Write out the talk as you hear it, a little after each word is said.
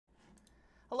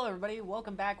Hello everybody,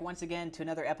 welcome back once again to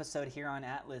another episode here on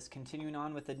Atlas. Continuing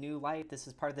on with the new light, this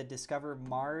is part of the Discover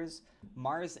Mars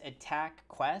Attack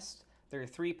quest. There are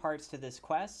 3 parts to this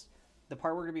quest. The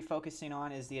part we're going to be focusing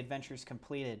on is the adventures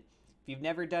completed. If you've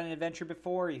never done an adventure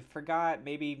before, you forgot,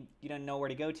 maybe you don't know where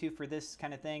to go to for this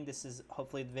kind of thing, this is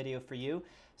hopefully the video for you.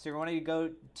 So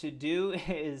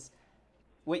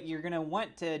what you're going to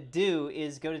want to do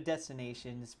is go to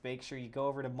destinations, make sure you go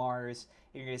over to Mars.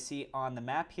 You're going to see on the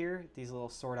map here these little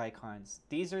sword icons.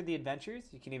 These are the adventures.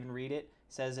 You can even read it. It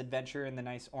says adventure in the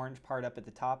nice orange part up at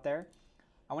the top there.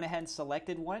 I went ahead and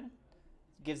selected one.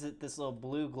 It gives it this little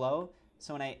blue glow.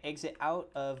 So when I exit out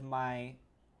of my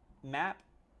map,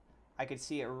 I could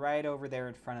see it right over there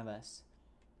in front of us.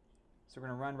 So we're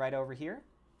going to run right over here.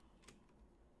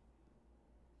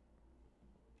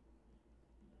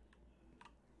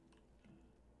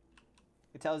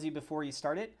 It tells you before you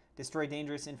start it, destroy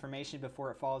dangerous information before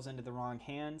it falls into the wrong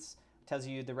hands. It tells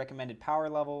you the recommended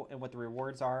power level and what the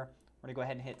rewards are. We're going to go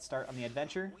ahead and hit start on the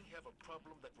adventure. We have a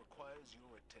problem that requires your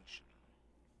attention.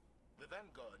 The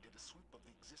Vanguard did a sweep of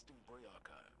the existing Bray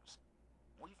archives.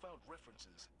 We found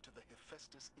references to the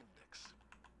Hephaestus Index.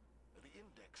 The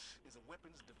Index is a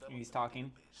weapons development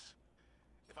database.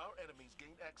 If our enemies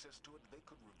gained access to it, they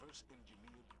could reverse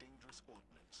engineer dangerous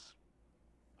ordnance.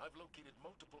 I've located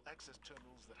multiple access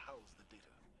terminals that house the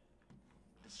data.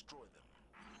 Destroy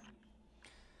them.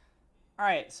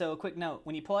 Alright, so a quick note.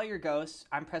 When you pull out your ghost,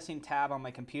 I'm pressing tab on my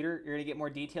computer. You're going to get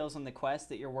more details on the quest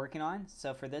that you're working on.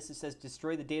 So for this, it says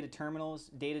destroy the data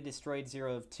terminals, data destroyed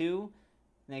 0 of 2. And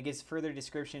then it gives further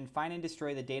description, find and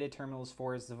destroy the data terminals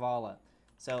for Zavala.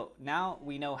 So now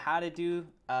we know how to do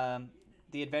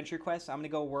the adventure quest. I'm going to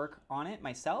go work on it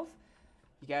myself.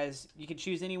 You guys, you can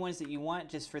choose any ones that you want.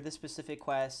 Just for this specific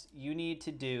quest, you need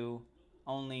to do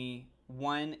only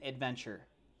one adventure.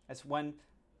 That's one.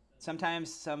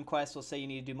 Sometimes some quests will say you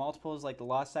need to do multiples, like the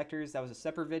Lost Sectors. That was a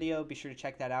separate video. Be sure to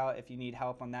check that out if you need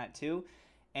help on that too.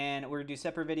 And we're going to do a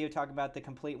separate video talking about the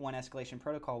complete 1 escalation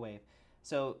protocol wave.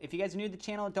 So if you guys are new to the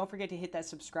channel, don't forget to hit that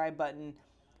subscribe button.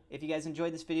 If you guys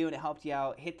enjoyed this video and it helped you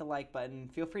out, hit the like button.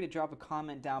 Feel free to drop a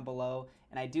comment down below.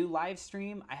 And I do live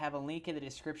stream. I have a link in the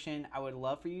description. I would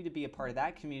love for you to be a part of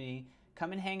that community.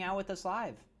 Come and hang out with us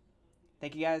live.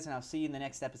 Thank you guys, and I'll see you in the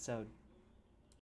next episode.